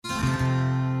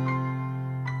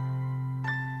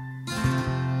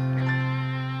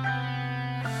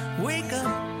Wake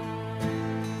up,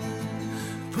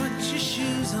 put your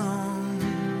shoes on,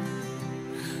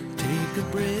 take a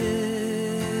breath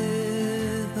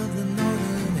of the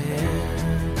northern air,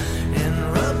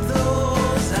 and rub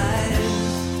those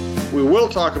eyes. We will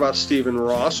talk about Stephen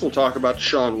Ross. We'll talk about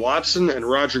Deshaun Watson and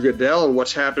Roger Goodell and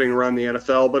what's happening around the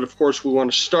NFL. But, of course, we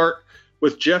want to start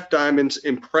with Jeff Diamond's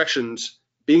impressions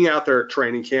being out there at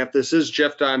training camp. This is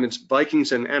Jeff Diamond's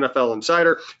Vikings and NFL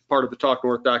Insider, part of the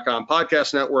TalkNorth.com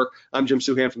podcast network. I'm Jim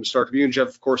Souhan from the Star Tribune. Jeff,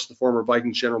 of course, the former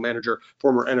Vikings general manager,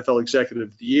 former NFL Executive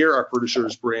of the Year. Our producer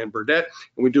is Brianne Burdett,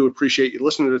 and we do appreciate you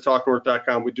listening to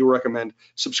TalkNorth.com. We do recommend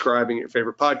subscribing at your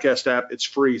favorite podcast app. It's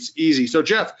free. It's easy. So,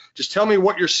 Jeff, just tell me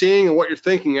what you're seeing and what you're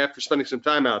thinking after spending some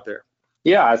time out there.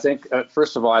 Yeah, I think,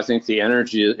 first of all, I think the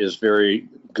energy is very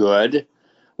good,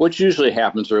 which usually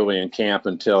happens early in camp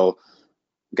until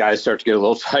guys start to get a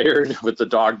little tired with the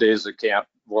dog days at camp,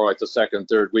 more like the second,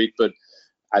 third week. But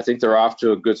I think they're off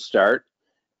to a good start,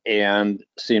 and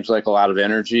seems like a lot of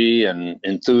energy and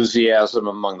enthusiasm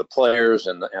among the players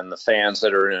and the fans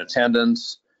that are in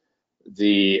attendance.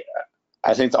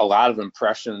 I think a lot of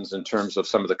impressions in terms of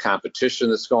some of the competition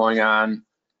that's going on,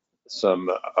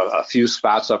 a few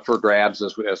spots up for grabs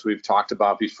as we've talked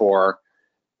about before,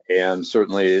 and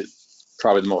certainly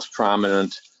probably the most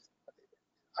prominent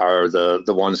are the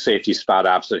one safety spot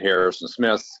opposite Harrison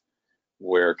Smith,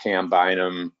 where Cam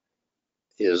Bynum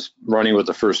is running with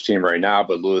the first team right now,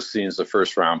 but Lewis Cine's the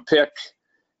first round pick.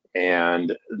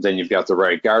 And then you've got the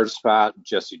right guard spot.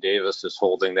 Jesse Davis is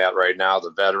holding that right now,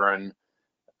 the veteran,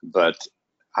 but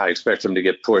I expect him to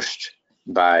get pushed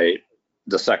by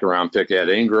the second round pick, Ed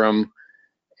Ingram,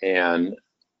 and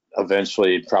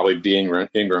eventually probably being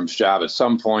Ingram's job at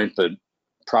some point, but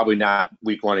probably not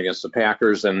week one against the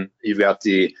Packers. And you've got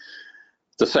the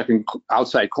second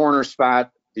outside corner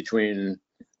spot between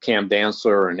Cam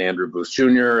Dantzler and Andrew Booth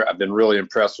Jr. I've been really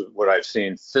impressed with what I've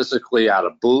seen physically out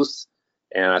of Booth,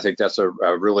 and I think that's a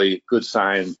really good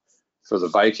sign for the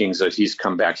Vikings that he's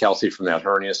come back healthy from that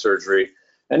hernia surgery.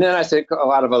 And then I think a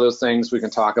lot of other things we can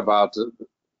talk about.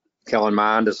 Kellen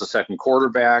Mond is the second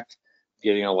quarterback,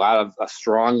 getting a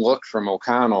strong look from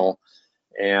O'Connell,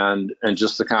 and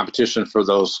just the competition for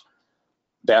those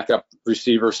backup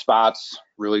receiver spots,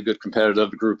 really good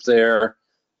competitive group there.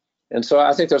 And so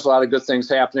I think there's a lot of good things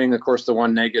happening. Of course, the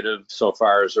one negative so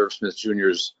far is Irv Smith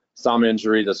Jr.'s thumb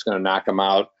injury that's going to knock him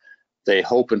out. They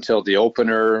hope until the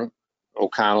opener.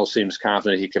 O'Connell seems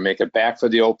confident he can make it back for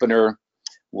the opener.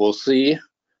 We'll see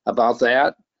about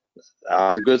that.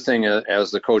 The good thing,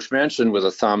 as the coach mentioned, with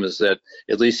a thumb is that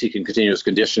at least he can continue his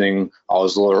conditioning, all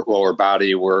his lower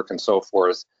body work and so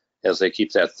forth, as they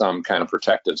keep that thumb kind of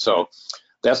protected. So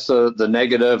that's the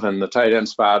negative, and the tight end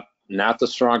spot, not the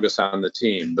strongest on the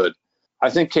team. But I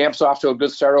think camp's off to a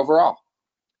good start overall.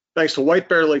 Thanks to White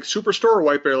Bear Lake Superstore,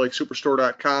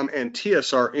 whitebearlakesuperstore.com, and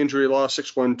TSR Injury Law,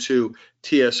 612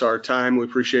 TSR Time. We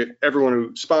appreciate everyone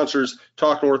who sponsors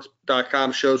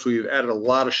TalkNorth.com shows. We've added a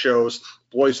lot of shows.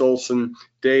 Blois Olson,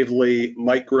 Dave Lee,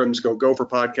 Mike Grimm's Go Gopher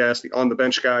podcast, the On the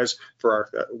Bench guys for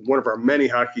one of our many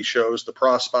hockey shows, the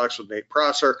Pross Box with Nate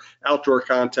Prosser, outdoor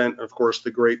content, and of course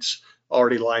the greats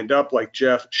already lined up like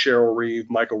Jeff, Cheryl Reeve,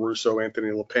 Michael Russo, Anthony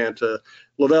LaPanta,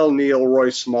 Lavelle Neal, Roy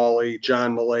Smalley,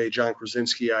 John Millay, John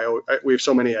Krasinski. We have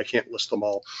so many I can't list them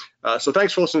all. So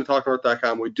thanks for listening to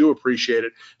TalkNorth.com. We do appreciate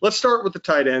it. Let's start with the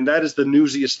tight end. That is the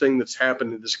newsiest thing that's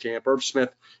happened in this camp. Irv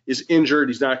Smith is injured.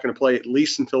 He's not going to play at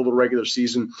least until the regular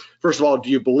season. First of all, do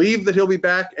you believe that he'll be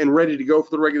back and ready to go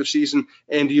for the regular season?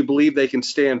 And do you believe they can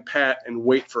stand pat and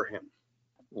wait for him?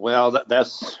 Well,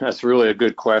 that's really a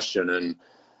good question. And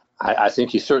I think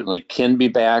he certainly can be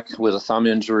back with a thumb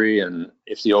injury. And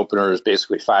if the opener is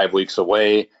basically 5 weeks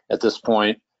away at this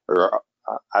point,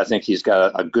 I think he's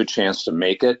got a good chance to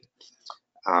make it.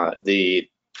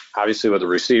 Obviously, with a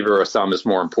receiver, a thumb is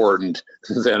more important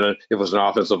than if it was an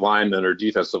offensive lineman or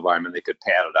defensive lineman. They could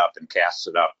pad it up and cast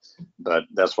it up. But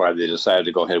that's why they decided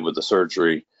to go ahead with the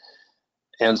surgery.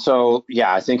 And so,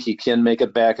 yeah, I think he can make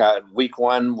it back. Week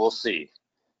one, we'll see.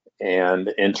 And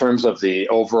in terms of the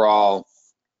overall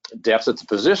depth at the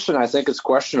position, I think it's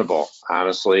questionable,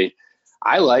 honestly.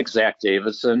 I like Zach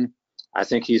Davidson. I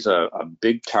think he's a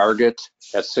big target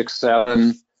at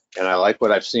 6'7", and I like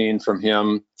what I've seen from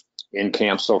him in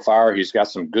camp so far. He's got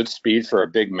some good speed for a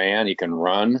big man. He can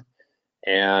run.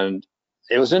 And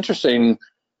it was interesting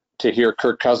to hear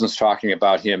Kirk Cousins talking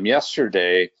about him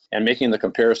yesterday and making the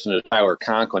comparison to Tyler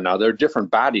Conklin. Now, they're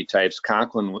different body types.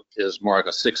 Conklin is more like a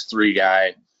 6'3"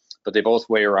 guy, but they both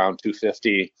weigh around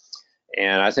 250.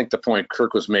 And I think the point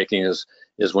Kirk was making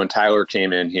is when Tyler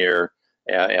came in here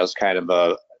as kind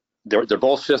of they're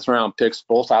both fifth round picks,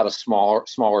 both out of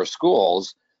smaller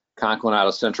schools, Conklin out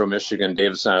of Central Michigan,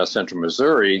 Davidson out of Central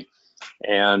Missouri,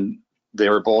 and they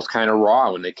were both kind of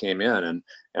raw when they came in. And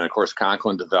of course,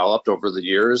 Conklin developed over the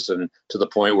years, and to the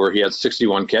point where he had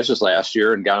 61 catches last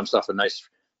year and got himself a nice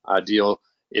deal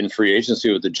in free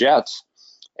agency with the Jets.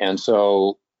 And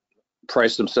so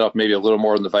priced himself maybe a little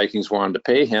more than the Vikings wanted to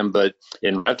pay him. But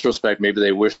in retrospect, maybe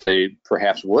they wish they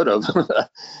perhaps would have.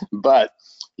 But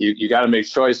you got to make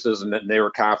choices, and they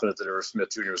were confident that Irv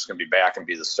Smith Jr. was going to be back and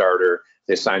be the starter.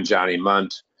 They signed Johnny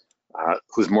Munt,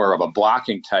 who's more of a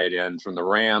blocking tight end from the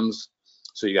Rams.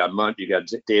 So you got Munt, you got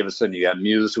Davidson, you got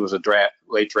Muse, who was a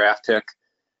late draft pick.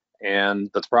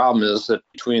 But the problem is that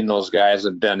between those guys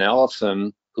and Ben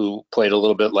Ellefson, who played a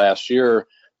little bit last year,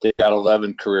 they got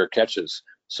 11 career catches.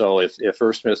 So if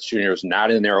Irv Smith Jr. is not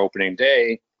in there opening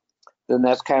day, then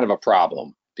that's kind of a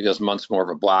problem, because Munt's more of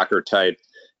a blocker type.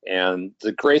 And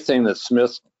the great thing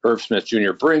that Irv Smith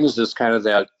Jr. brings is kind of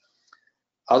that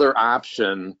other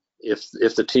option if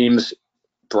the teams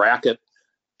bracket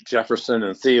Jefferson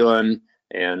and Thielen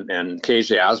and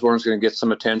KJ Osborne's going to get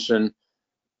some attention.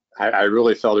 I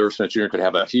really felt Irv Smith Jr. could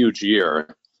have a huge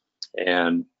year.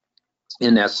 And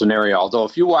in that scenario, although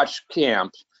if you watch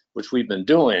camp, which we've been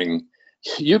doing,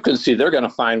 you can see they're going to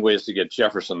find ways to get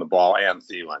Jefferson the ball and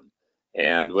Thielen.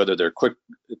 And whether they're quick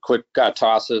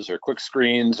tosses or quick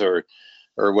screens or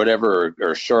whatever,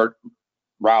 or short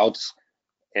routes,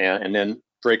 and then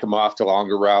break them off to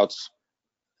longer routes,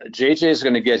 JJ is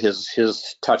going to get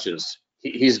his touches.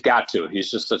 He's got to. He's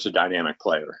just such a dynamic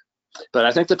player. But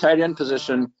I think the tight end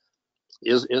position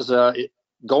is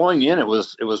going in. It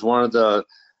was one of the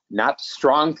not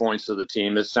strong points of the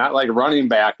team. It's not like running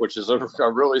back, which is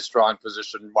a really strong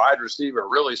position. Wide receiver,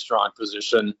 really strong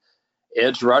position.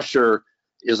 Edge rusher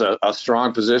is a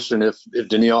strong position if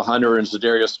Danielle Hunter and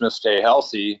Zadarius Smith stay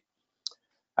healthy.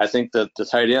 I think that the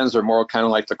tight ends are more kind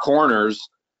of like the corners,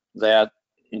 that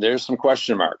there's some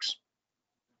question marks.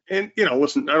 And,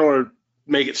 listen, I don't want to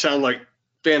make it sound like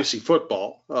fantasy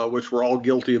football, which we're all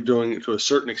guilty of doing to a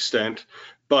certain extent,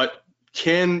 but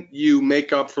can you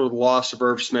make up for the loss of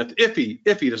Irv Smith if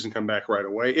he doesn't come back right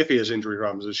away, if he has injury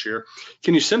problems this year?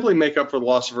 Can you simply make up for the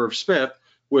loss of Irv Smith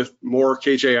with more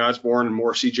KJ Osborne and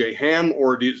more CJ Ham,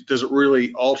 or does it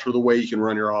really alter the way you can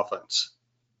run your offense?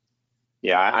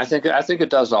 Yeah, I think it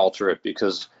does alter it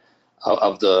because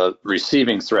of the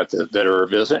receiving threat that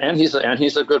Irv is, and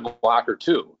he's a good blocker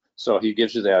too. So he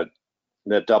gives you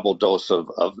that double dose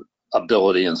of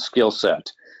ability and skill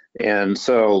set. And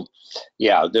so,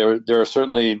 yeah, there are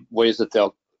certainly ways that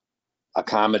they'll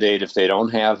accommodate if they don't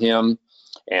have him,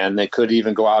 and they could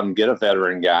even go out and get a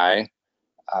veteran guy.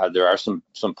 There are some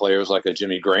players like a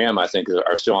Jimmy Graham, I think, that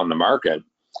are still on the market,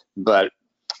 but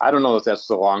I don't know if that's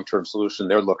the long-term solution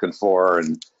they're looking for.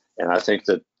 And I think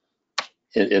that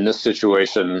in this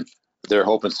situation, they're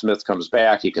hoping Smith comes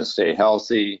back, he can stay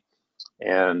healthy,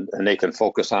 and they can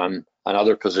focus on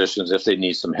other positions if they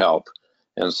need some help.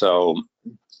 And so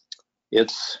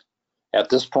at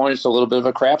this point, it's a little bit of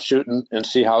a crapshoot and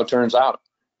see how it turns out.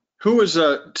 Who is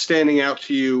standing out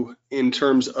to you in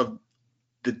terms of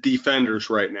the defenders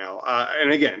right now?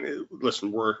 And again,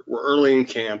 listen, we're early in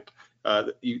camp.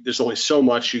 There's only so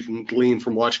much you can glean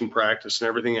from watching practice and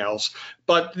everything else.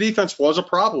 But the defense was a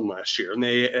problem last year, and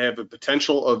they have a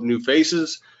potential of new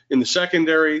faces in the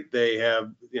secondary. They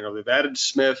have, they've added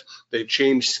Smith. They've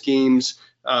changed schemes.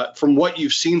 From what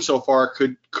you've seen so far,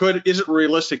 is it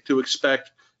realistic to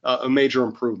expect a major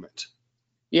improvement?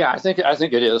 Yeah, I think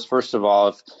it is. First of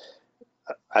all,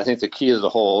 I think the key to the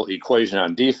whole equation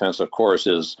on defense, of course,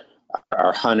 is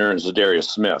our Hunter and Zadarius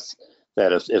Smith.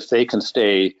 That if they can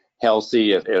stay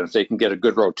healthy, if they can get a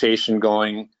good rotation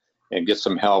going and get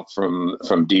some help from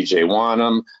DJ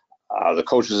Wanham. The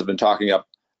coaches have been talking up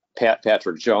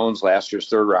Patrick Jones, last year's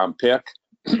third-round pick.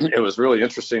 It was really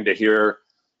interesting to hear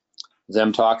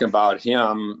them talking about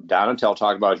him, Donatel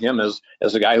talking about him as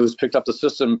a guy who's picked up the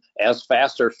system as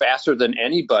faster than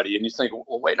anybody. And you think,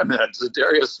 well, wait a minute,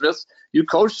 Zadarius Smith, you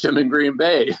coached him in Green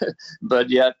Bay. But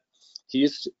yet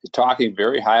he's talking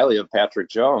very highly of Patrick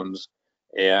Jones.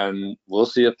 And we'll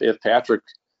see if Patrick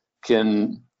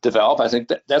can develop. I think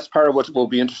that's part of what will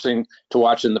be interesting to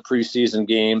watch in the preseason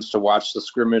games, to watch the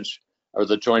scrimmage or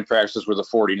the joint practices with the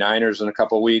 49ers in a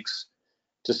couple of weeks,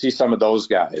 to see some of those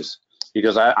guys.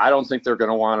 Because I don't think they're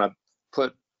going to want to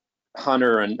put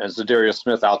Hunter and Zadarius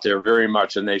Smith out there very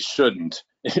much, and they shouldn't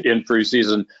in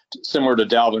preseason, similar to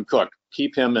Dalvin Cook.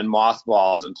 Keep him in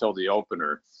mothballs until the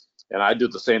opener. And I do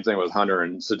the same thing with Hunter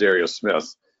and Zadarius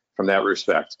Smith from that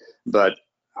respect. But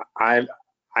I'm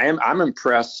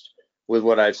impressed with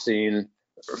what I've seen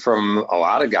from a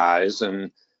lot of guys.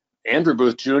 And Andrew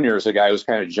Booth Jr. is a guy who's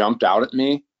kind of jumped out at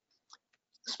me.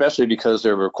 especially because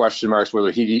there were question marks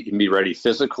whether he can be ready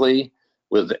physically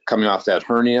with coming off that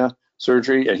hernia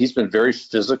surgery. And he's been very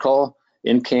physical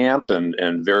in camp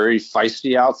and very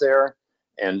feisty out there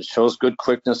and shows good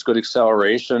quickness, good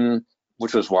acceleration,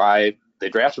 which was why they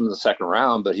drafted him in the second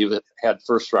round. But he had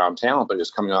first round talent, but he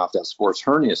was coming off that sports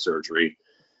hernia surgery.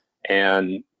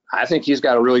 And I think he's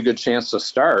got a really good chance to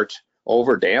start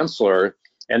over Dantzler.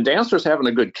 And Dantzler's having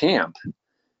a good camp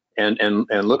and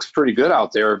looks pretty good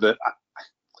out there. But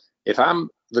if I'm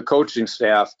the coaching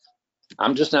staff,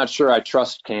 I'm just not sure I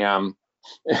trust Cam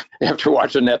after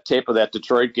watching that tape of that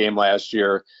Detroit game last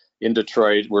year in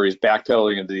Detroit, where he's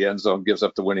backpedaling into the end zone, gives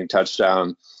up the winning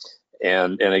touchdown.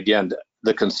 And again,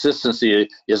 the consistency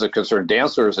is a concern.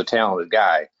 Dantzler is a talented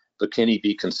guy, but can he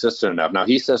be consistent enough? Now,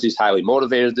 he says he's highly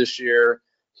motivated this year.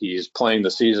 He's playing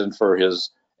the season for his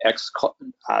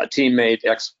ex-teammate,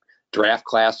 ex-draft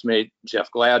classmate, Jeff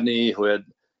Gladney, who had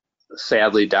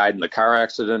sadly died in a car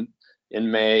accident in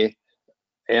May.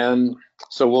 And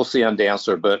so we'll see on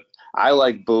Dantzler. But I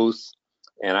like Booth,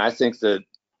 and I think that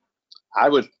I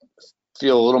would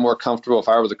feel a little more comfortable if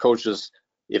I were the coaches,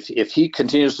 if he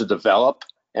continues to develop.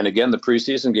 And again, the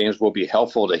preseason games will be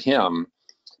helpful to him.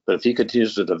 But if he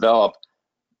continues to develop,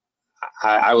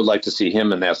 I would like to see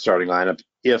him in that starting lineup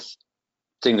if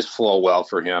things flow well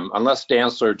for him, unless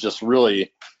Dantzler just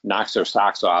really knocks their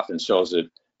socks off and shows it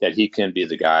that he can be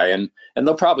the guy. And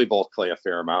they'll probably both play a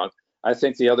fair amount. I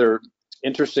think the other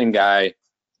interesting guy,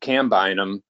 Cam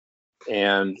Bynum,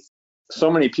 and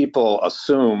so many people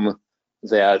assume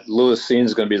that Lewis Cine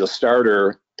is going to be the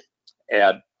starter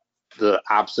at the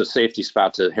opposite safety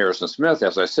spot to Harrison Smith,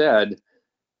 as I said,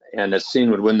 and that Cine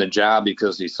would win the job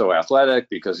because he's so athletic,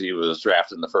 because he was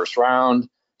drafted in the first round,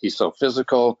 he's so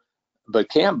physical. But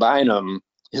Cam Bynum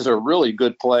is a really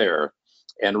good player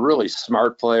and really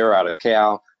smart player out of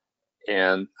Cal.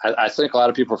 And I think a lot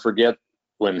of people forget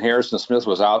when Harrison Smith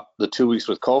was out the 2 weeks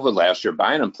with COVID last year,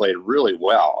 Bynum played really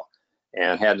well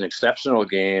and had an exceptional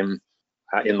game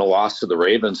in the loss to the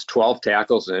Ravens, 12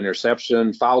 tackles, an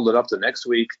interception, followed it up the next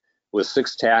week with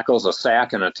 6 tackles, a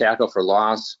sack, and a tackle for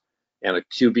loss, and a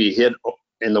QB hit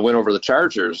in the win over the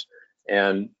Chargers.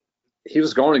 And he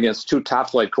was going against 2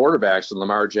 top-flight quarterbacks in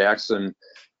Lamar Jackson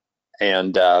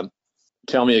and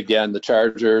tell me again, the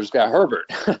Chargers got Herbert.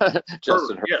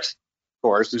 Justin Herbert, yes. Of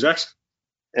course. Who's next?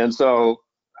 And so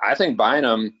I think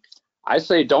Bynum, I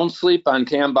say don't sleep on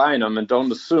Cam Bynum and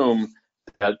don't assume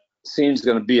that Cine's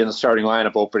going to be in the starting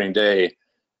lineup opening day.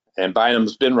 And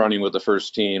Bynum's been running with the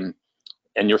first team.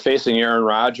 And you're facing Aaron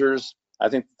Rodgers. I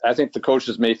think the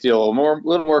coaches may feel a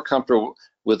little more comfortable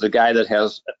with the guy that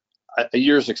has a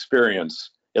year's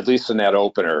experience, at least in that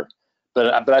opener.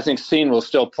 But I think Cine will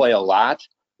still play a lot,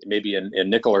 maybe in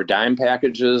nickel or dime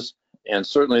packages, and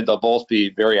certainly they'll both be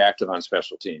very active on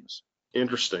special teams.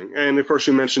 Interesting. And of course,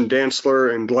 you mentioned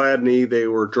Dantzler and Gladney. They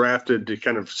were drafted to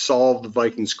kind of solve the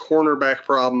Vikings' cornerback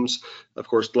problems. Of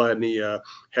course, Gladney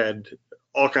had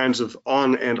all kinds of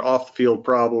on and off field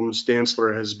problems.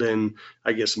 Dantzler has been,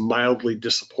 I guess, mildly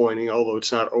disappointing, although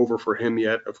it's not over for him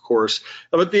yet, of course.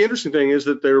 But the interesting thing is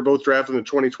that they were both drafted in the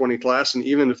 2020 class, and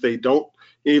even if they don't,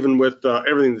 even with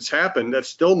everything that's happened, that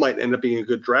still might end up being a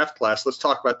good draft class. Let's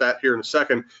talk about that here in a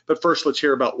second. But first, let's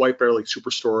hear about White Bear Lake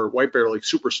Superstore,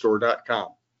 whitebearlakesuperstore.com.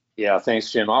 Yeah,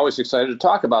 thanks, Jim. Always excited to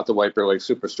talk about the White Bear Lake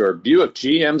Superstore. Buick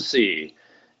GMC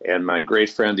and my great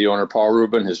friend, the owner, Paul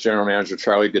Rubin, his general manager,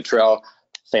 Charlie Guttrell.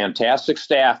 Fantastic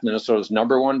staff, Minnesota's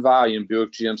 #1 volume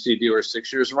Buick GMC dealer,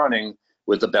 6 years running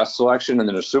with the best selection and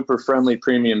then a super friendly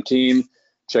premium team.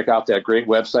 Check out that great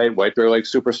website,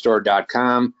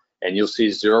 whitebearlakesuperstore.com, and you'll see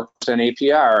 0%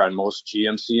 APR on most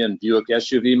GMC and Buick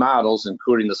SUV models,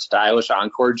 including the stylish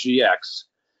Encore GX.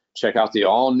 Check out the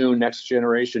all-new next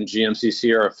generation GMC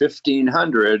Sierra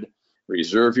 1500.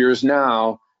 Reserve yours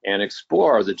now and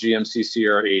explore the GMC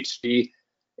Sierra HD.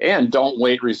 And don't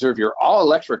wait, reserve your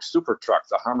all-electric super truck,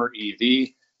 the Hummer EV.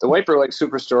 The White Bear Lake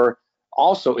Superstore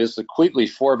also is the Quigley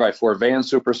 4x4 van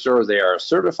superstore. They are a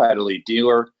certified elite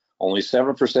dealer. Only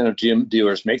 7% of GM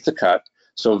dealers make the cut.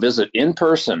 So visit in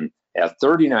person at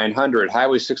 3900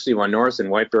 Highway 61 North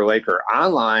in White Bear Lake or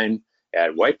online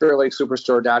at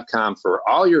whitebearlakesuperstore.com for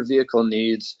all your vehicle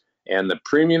needs and the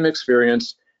premium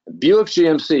experience. Buick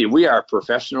GMC, we are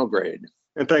professional grade.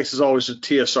 And thanks, as always, to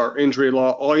TSR Injury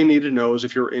Law. All you need to know is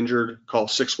if you're injured, call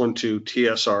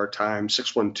 612-TSR-TIME,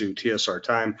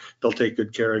 612-TSR-TIME. They'll take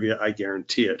good care of you. I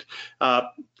guarantee it.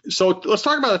 So let's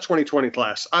talk about the 2020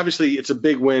 class. Obviously, it's a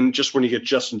big win just when you get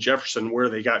Justin Jefferson, where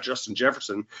they got Justin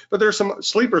Jefferson. But there's some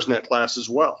sleepers in that class as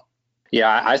well.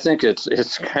 Yeah, I think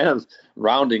it's kind of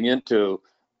rounding into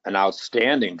an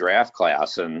outstanding draft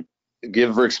class. And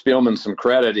give Rick Spielman some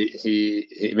credit.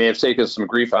 He may have taken some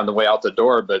grief on the way out the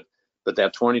door, but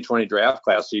that 2020 draft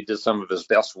class, he did some of his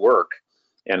best work.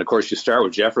 And of course, you start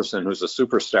with Jefferson, who's a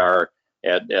superstar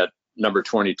at number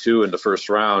 22 in the first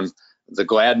round. The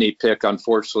Gladney pick,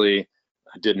 unfortunately,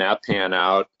 did not pan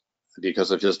out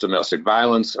because of his domestic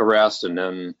violence arrest, and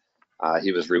then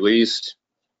he was released,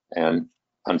 and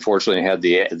unfortunately had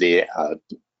the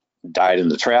died in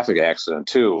the traffic accident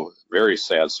too. Very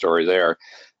sad story there.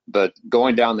 But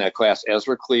going down that class,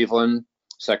 Ezra Cleveland,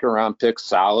 second round pick,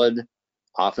 solid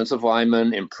offensive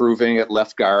lineman, improving at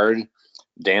left guard.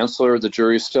 Dantzler, the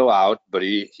jury's still out, but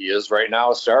he is right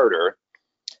now a starter.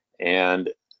 And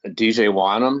DJ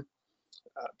Wanham,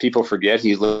 people forget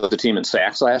he led the team in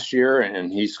sacks last year,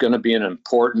 and he's going to be an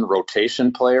important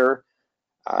rotation player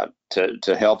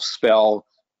to help spell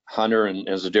Hunter and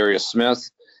Zadarius Smith.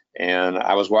 And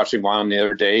I was watching Wanham the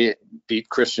other day, beat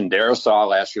Christian Darrisaw,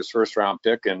 last year's first round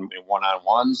pick, in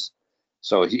one-on-ones.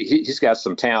 So he's got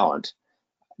some talent.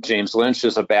 James Lynch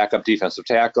is a backup defensive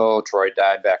tackle. Troy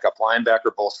Dye, backup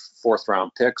linebacker, both fourth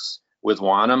round picks with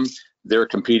Wanham. They're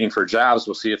competing for jobs.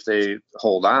 We'll see if they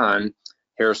hold on.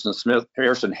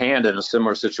 Harrison Hand in a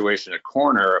similar situation at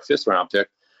corner, a fifth round pick.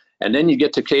 And then you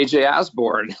get to KJ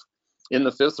Osborne in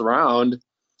the fifth round,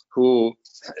 who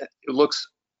looks,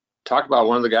 talk about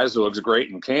one of the guys who looks great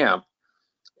in camp.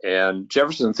 And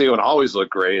Jefferson Thielen always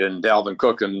looked great, and Dalvin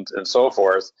Cook and so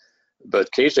forth.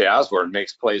 But KJ Osborne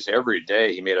makes plays every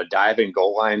day. He made a diving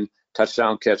goal line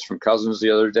touchdown catch from Cousins the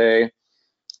other day.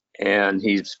 And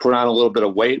he's put on a little bit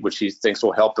of weight, which he thinks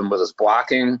will help him with his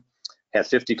blocking. Had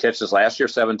 50 catches last year,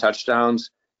 7 touchdowns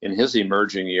in his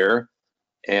emerging year.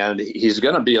 And he's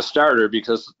going to be a starter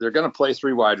because they're going to play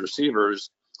 3 wide receivers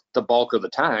the bulk of the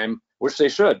time, which they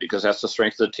should, because that's the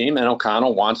strength of the team. And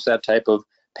O'Connell wants that type of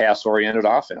pass-oriented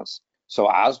offense. So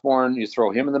Osborne, you throw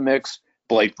him in the mix.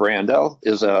 Blake Brandel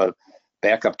is a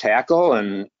backup tackle,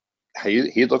 and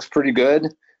he looks pretty good.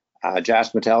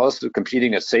 Josh Metellus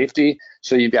competing at safety.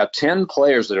 So you've got 10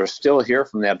 players that are still here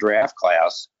from that draft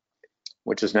class,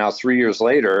 which is now 3 years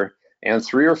later, and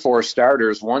 3 or 4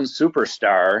 starters, 1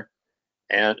 superstar,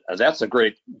 and that's a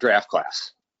great draft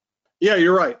class. Yeah,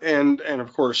 you're right. And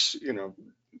of course,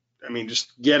 I mean,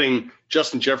 just getting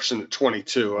Justin Jefferson at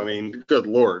 22, I mean, good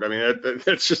Lord. I mean,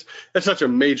 that's such a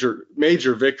major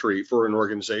victory for an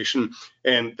organization.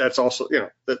 And that's also,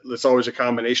 that's always a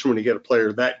combination when you get a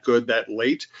player that good, that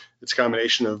late. It's a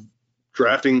combination of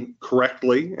drafting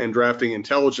correctly and drafting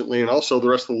intelligently, and also the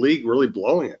rest of the league really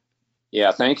blowing it.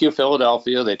 Yeah, thank you,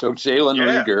 Philadelphia. They took Jalen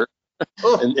Reagor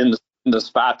in the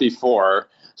spot before.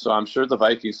 So I'm sure the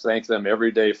Vikings thank them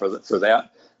every day for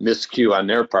that miscue on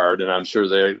their part, and I'm sure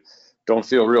they don't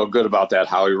feel real good about that.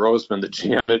 Howie Roseman, the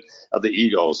GM of the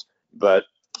Eagles, but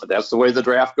that's the way the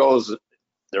draft goes.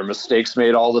 There are mistakes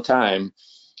made all the time,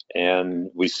 and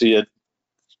we see it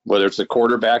whether it's a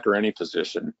quarterback or any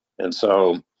position. And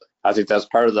so I think that's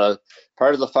part of the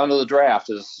fun of the draft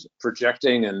is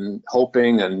projecting and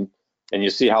hoping, and you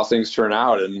see how things turn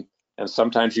out, and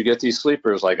sometimes you get these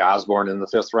sleepers like Osborne in the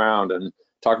 5th round, and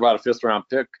talk about a 5th round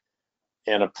pick.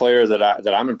 And a player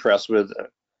that I'm impressed with,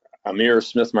 Amir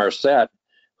Smith-Marset,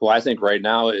 who I think right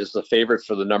now is the favorite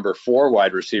for the number 4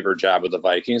 wide receiver job with the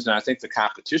Vikings. And I think the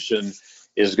competition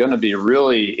is going to be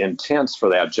really intense for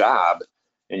that job.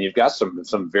 And you've got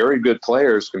some very good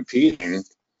players competing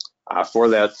for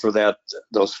those 4th,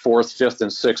 5th,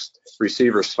 and 6th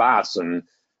receiver spots. And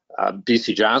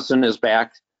BC Johnson is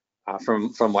back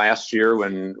from last year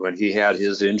when he had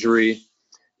his injury.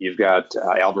 You've got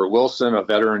Albert Wilson, a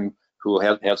veteran who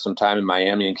had some time in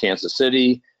Miami and Kansas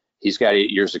City. He's got 8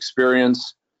 years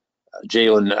experience.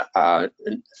 Jalen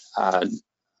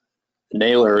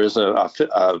Naylor is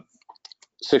a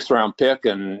 6th round pick,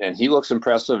 and he looks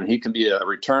impressive, and he can be a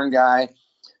return guy.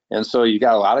 And so you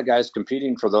got a lot of guys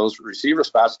competing for those receiver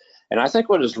spots. And I think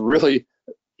what is really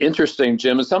interesting,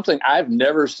 Jim, is something I've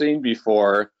never seen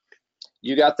before.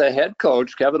 You got the head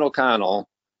coach, Kevin O'Connell,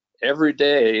 every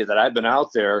day that I've been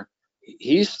out there,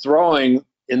 he's throwing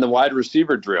in the wide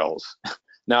receiver drills.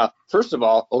 Now, first of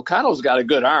all, O'Connell's got a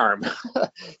good arm.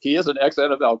 He is an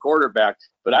ex-NFL quarterback,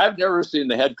 but I've never seen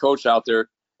the head coach out there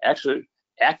actually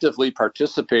actively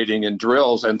participating in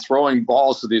drills and throwing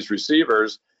balls to these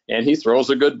receivers, and he throws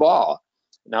a good ball.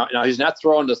 Now he's not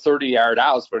throwing the 30-yard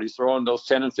outs, but he's throwing those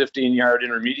 10 and 15-yard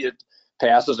intermediate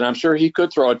passes, and I'm sure he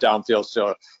could throw it downfield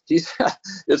still.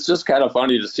 It's just kind of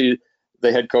funny to see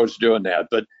the head coach doing that.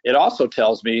 But it also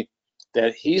tells me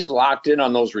that he's locked in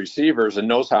on those receivers and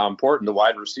knows how important the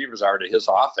wide receivers are to his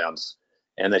offense,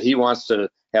 and that he wants to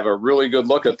have a really good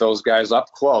look at those guys up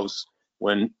close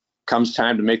when comes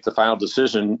time to make the final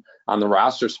decision on the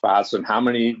roster spots and how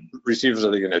many receivers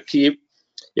are they going to keep,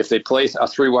 if they place a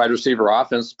 3 wide receiver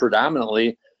offense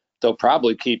predominantly, they'll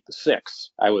probably keep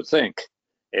 6, I would think.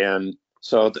 And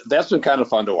so that's been kind of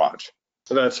fun to watch.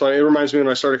 That's funny. It reminds me when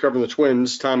I started covering the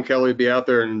Twins, Tom Kelly would be out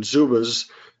there in Zubas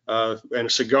and a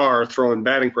cigar throwing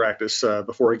batting practice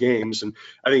before games. And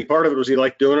I think part of it was he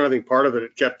liked doing it. I think part of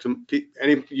it kept him,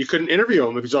 and you couldn't interview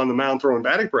him if he's on the mound throwing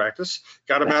batting practice.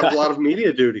 Got him out of a lot of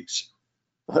media duties.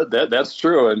 That's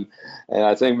true. And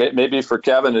I think maybe for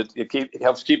Kevin, it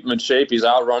helps keep him in shape. He's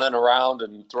out running around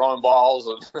and throwing balls.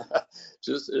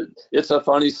 And it's a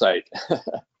funny sight.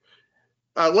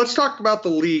 Let's talk about the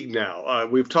league now.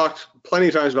 We've talked plenty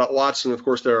of times about Watson. Of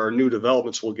course, there are new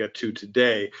developments we'll get to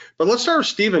today. But let's start with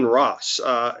Stephen Ross.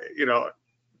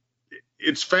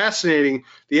 It's fascinating.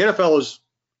 The NFL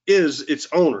is its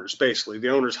owners, basically. The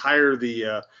owners hire they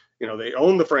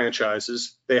own the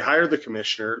franchises. They hire the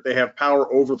commissioner. They have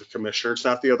power over the commissioner. It's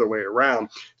not the other way around.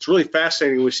 It's really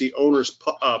fascinating when we see owners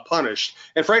punished.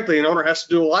 And frankly, an owner has to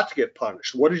do a lot to get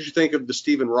punished. What did you think of the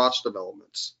Stephen Ross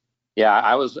developments? Yeah,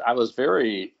 I was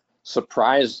very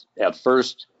surprised at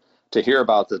first to hear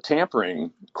about the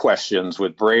tampering questions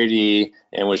with Brady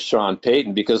and with Sean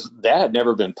Payton, because that had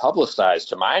never been publicized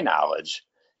to my knowledge.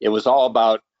 It was all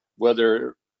about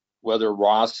whether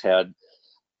Ross had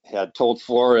told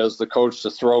Flores, the coach, to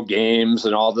throw games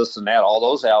and all this and that, all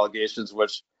those allegations,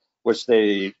 which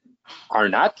they are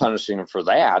not punishing him for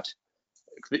that.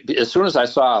 As soon as I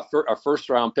saw a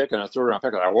first-round pick and a third-round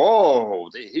pick, I thought, whoa,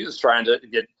 he was trying to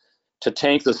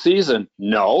tank the season.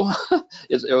 No,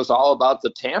 it was all about the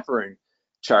tampering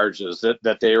charges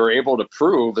that they were able to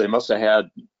prove. They must have had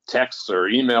texts or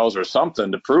emails or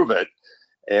something to prove it.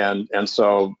 And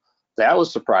so that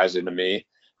was surprising to me.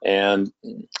 And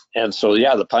so,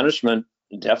 yeah, the punishment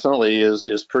definitely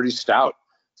is pretty stout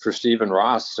for Stephen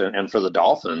Ross and for the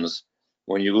Dolphins.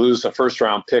 When you lose a first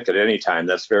round pick at any time,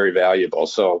 that's very valuable.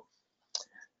 So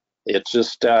it's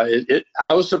just, I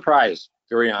was surprised,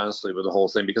 very honestly, with the whole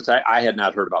thing, because I had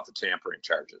not heard about the tampering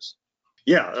charges.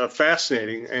 Yeah,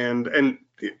 fascinating. And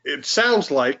it sounds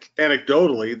like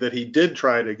anecdotally that he did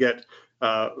try to get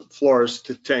Flores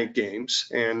to tank games,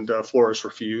 and Flores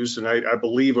refused. And I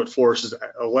believe what Flores is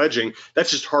alleging,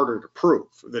 that's just harder to prove.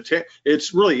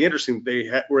 It's really interesting they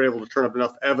were able to turn up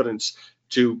enough evidence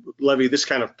to levy this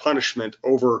kind of punishment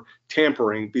over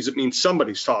tampering, because it means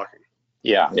somebody's talking.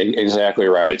 Yeah, exactly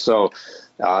right. So,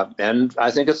 and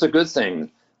I think it's a good thing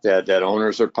that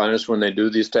owners are punished when they do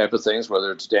these type of things,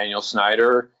 whether it's Daniel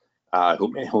Snyder,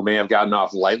 who may have gotten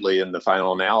off lightly in the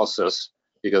final analysis,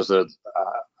 because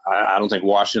I don't think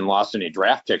Washington lost any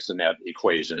draft picks in that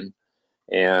equation.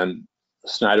 And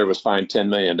Snyder was fined $10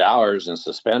 million and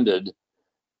suspended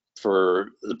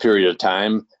for the period of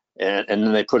time. And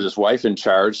then they put his wife in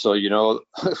charge. So,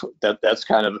 that's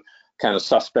kind of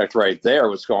suspect right there,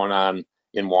 what's going on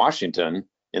in Washington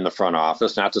in the front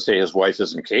office. Not to say his wife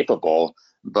isn't capable,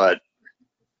 but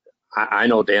I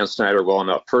know Dan Snyder well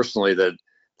enough personally that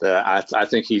I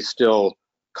think he's still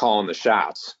calling the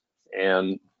shots.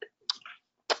 And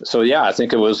so, yeah, I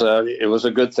think it was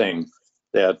a good thing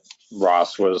that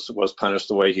Ross was punished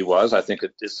the way he was. I think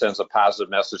it sends a positive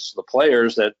message to the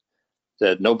players that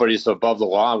nobody's above the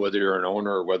law, whether you're an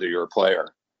owner or whether you're a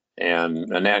player. And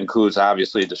that includes,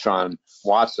 obviously, Deshaun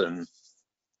Watson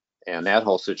and that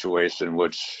whole situation,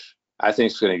 which I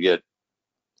think is going to get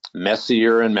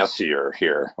messier and messier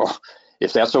here,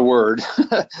 if that's a word,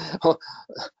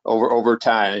 over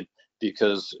time,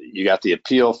 because you got the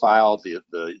appeal filed.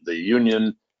 The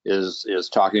union is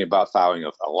talking about filing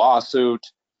a lawsuit.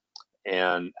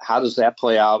 And how does that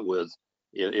play out with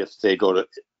if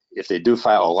they do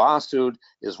file a lawsuit?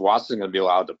 Is Watson going to be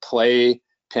allowed to play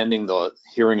pending the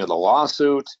hearing of the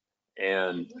lawsuit?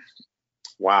 And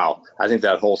wow, I think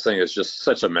that whole thing is just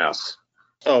such a mess.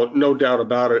 Oh, no doubt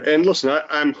about it. And listen,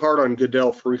 I'm hard on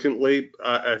Goodell frequently.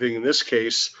 I think in this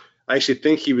case, I actually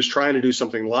think he was trying to do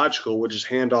something logical, which is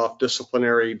hand off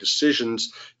disciplinary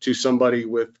decisions to somebody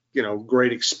with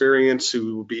great experience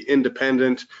who will be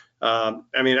independent.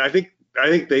 I think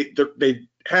they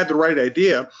had the right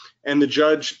idea, and the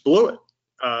judge blew it.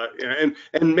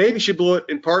 And maybe she blew it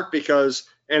in part because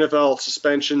NFL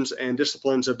suspensions and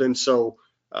disciplines have been so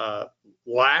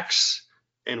lax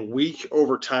and weak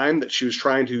over time that she was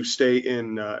trying to stay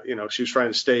in,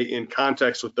 stay in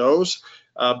context with those.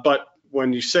 But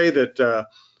when you say that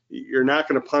you're not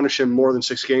going to punish him more than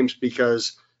 6 games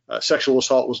because sexual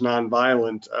assault was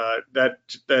nonviolent,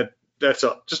 that's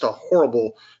just a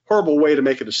horrible way to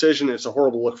make a decision. It's a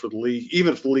horrible look for the league,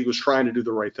 even if the league was trying to do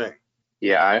the right thing.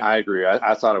 Yeah, I agree.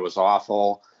 I thought it was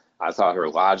awful. I thought her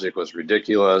logic was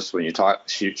ridiculous. When you talk,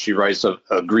 she writes of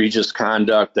egregious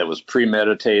conduct that was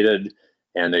premeditated,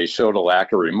 and they showed a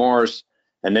lack of remorse.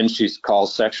 And then she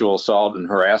calls sexual assault and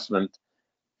harassment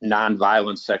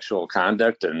nonviolent sexual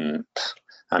conduct. And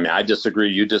I mean, I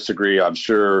disagree. You disagree. I'm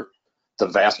sure the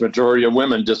vast majority of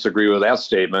women disagree with that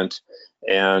statement.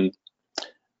 And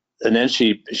then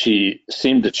she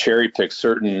seemed to cherry pick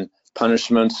certain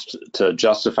punishments to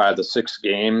justify the 6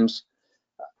 games.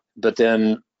 But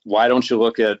then why don't you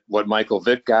look at what Michael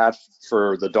Vick got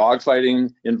for the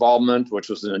dogfighting involvement, which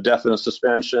was an indefinite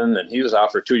suspension, and he was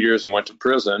out for 2 years and went to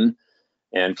prison.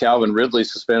 And Calvin Ridley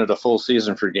suspended a full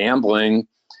season for gambling.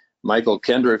 Michael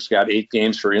Kendricks got 8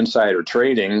 games for insider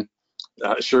trading.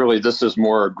 Surely this is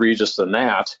more egregious than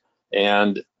that.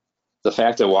 And the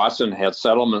fact that Watson had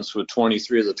settlements with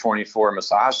 23 of the 24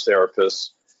 massage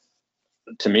therapists,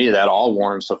 to me, that all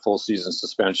warrants a full season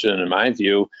suspension in my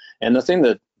view. And the thing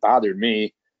that bothered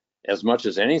me as much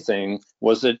as anything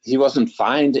was that he wasn't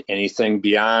fined anything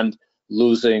beyond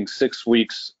losing 6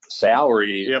 weeks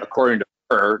salary, according to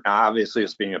her. Now, obviously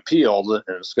it's being appealed and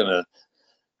it's going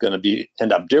to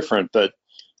end up different, but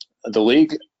the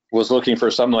league was looking for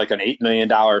something like an $8 million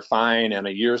fine and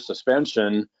a year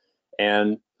suspension.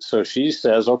 And so she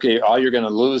says, okay, all you're going to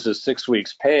lose is 6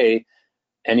 weeks pay.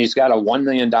 And he's got a $1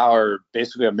 million,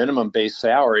 basically a minimum base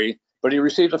salary, but he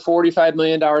received a $45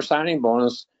 million signing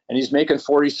bonus, and he's making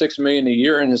 $46 million a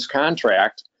year in his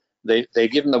contract. They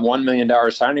give him the $1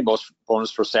 million signing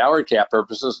bonus for salary cap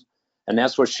purposes, and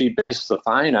that's what she based the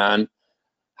fine on.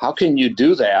 How can you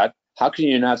do that? How can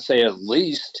you not say at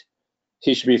least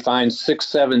he should be fined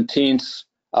 6/17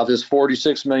 of his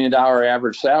 $46 million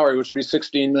average salary, which would be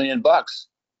 $16 million?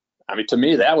 I mean, to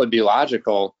me, that would be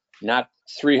logical, not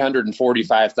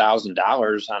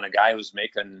 $345,000 on a guy who's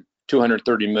making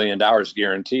 $230 million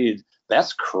guaranteed.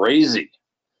 That's crazy.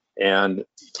 And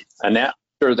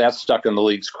that's stuck in the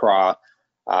league's craw.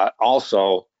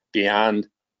 Also, beyond,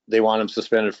 they want him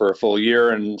suspended for a full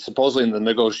year, and supposedly in the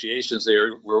negotiations they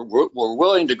were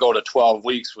willing to go to 12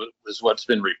 weeks, is what's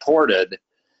been reported,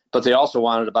 but they also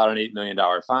wanted about an $8 million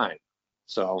fine.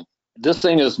 So this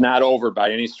thing is not over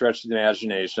by any stretch of the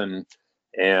imagination,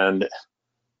 and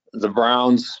the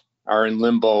Browns are in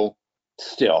limbo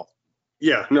still.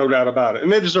 Yeah, no doubt about it.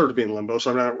 And they deserve to be in limbo, so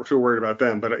I'm not too worried about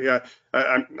them. But yeah,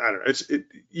 I don't know.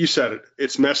 You said it.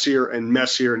 It's messier and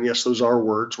messier. And yes, those are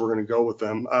words. We're going to go with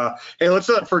them. Hey,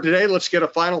 for today, let's get a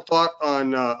final thought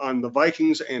on the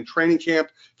Vikings and training camp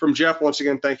from Jeff. Once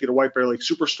again, thank you to White Bear Lake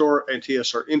Superstore and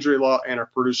TSR Injury Law and our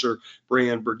producer,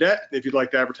 Brianne Burdett. If you'd like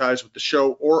to advertise with the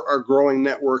show or our growing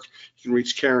network, you can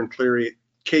reach Karen Cleary,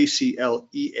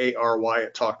 KCLEARY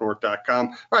at talknorth.com.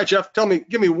 All right, Jeff,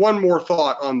 give me one more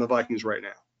thought on the Vikings right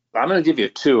now. I'm going to give you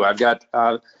 2. I've got,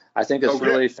 I think it's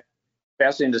really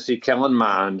fascinating to see Kellen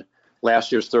Mond,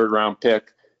 last year's 3rd round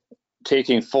pick,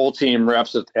 taking full team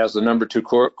reps as the number 2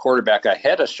 quarterback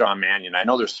ahead of Sean Mannion. I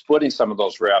know they're splitting some of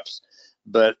those reps,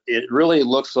 but it really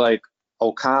looks like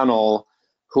O'Connell,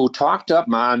 who talked up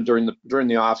Mond during the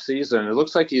offseason, it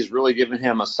looks like he's really given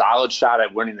him a solid shot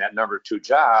at winning that number 2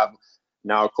 job.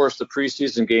 Now, of course, the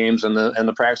preseason games and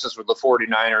the practices with the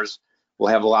 49ers will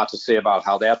have a lot to say about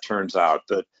how that turns out.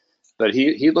 But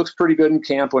he looks pretty good in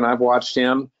camp when I've watched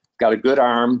him. Got a good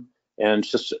arm, and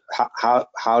just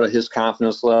how to his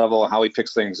confidence level, how he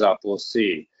picks things up, we'll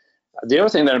see. The other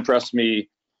thing that impressed me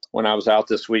when I was out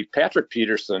this week, Patrick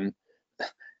Peterson,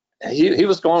 he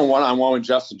was going one-on-one with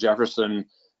Justin Jefferson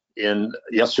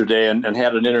yesterday and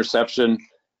had an interception.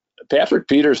 Patrick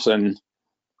Peterson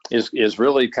is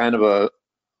really kind of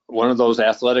one of those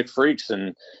athletic freaks,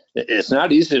 and it's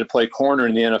not easy to play corner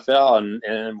in the NFL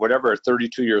and whatever,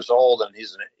 32 years old, and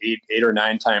he's an 8 or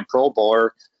 9 time Pro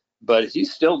Bowler, but he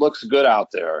still looks good out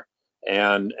there.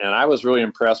 And I was really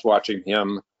impressed watching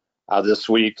him this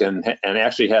week, and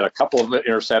actually had a couple of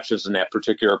interceptions in that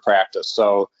particular practice.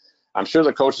 So I'm sure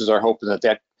the coaches are hoping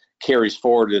that carries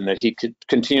forward and that he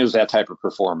continues that type of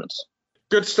performance.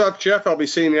 Good stuff, Jeff. I'll be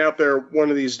seeing you out there one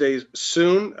of these days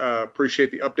soon.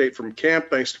 Appreciate the update from camp.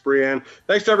 Thanks to Brianne.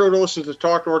 Thanks to everyone who listens to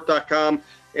TalkNorth.com.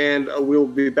 And we'll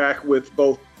be back with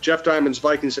both Jeff Diamond's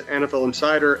Vikings NFL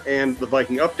Insider and the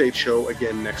Viking Update Show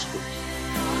again next week.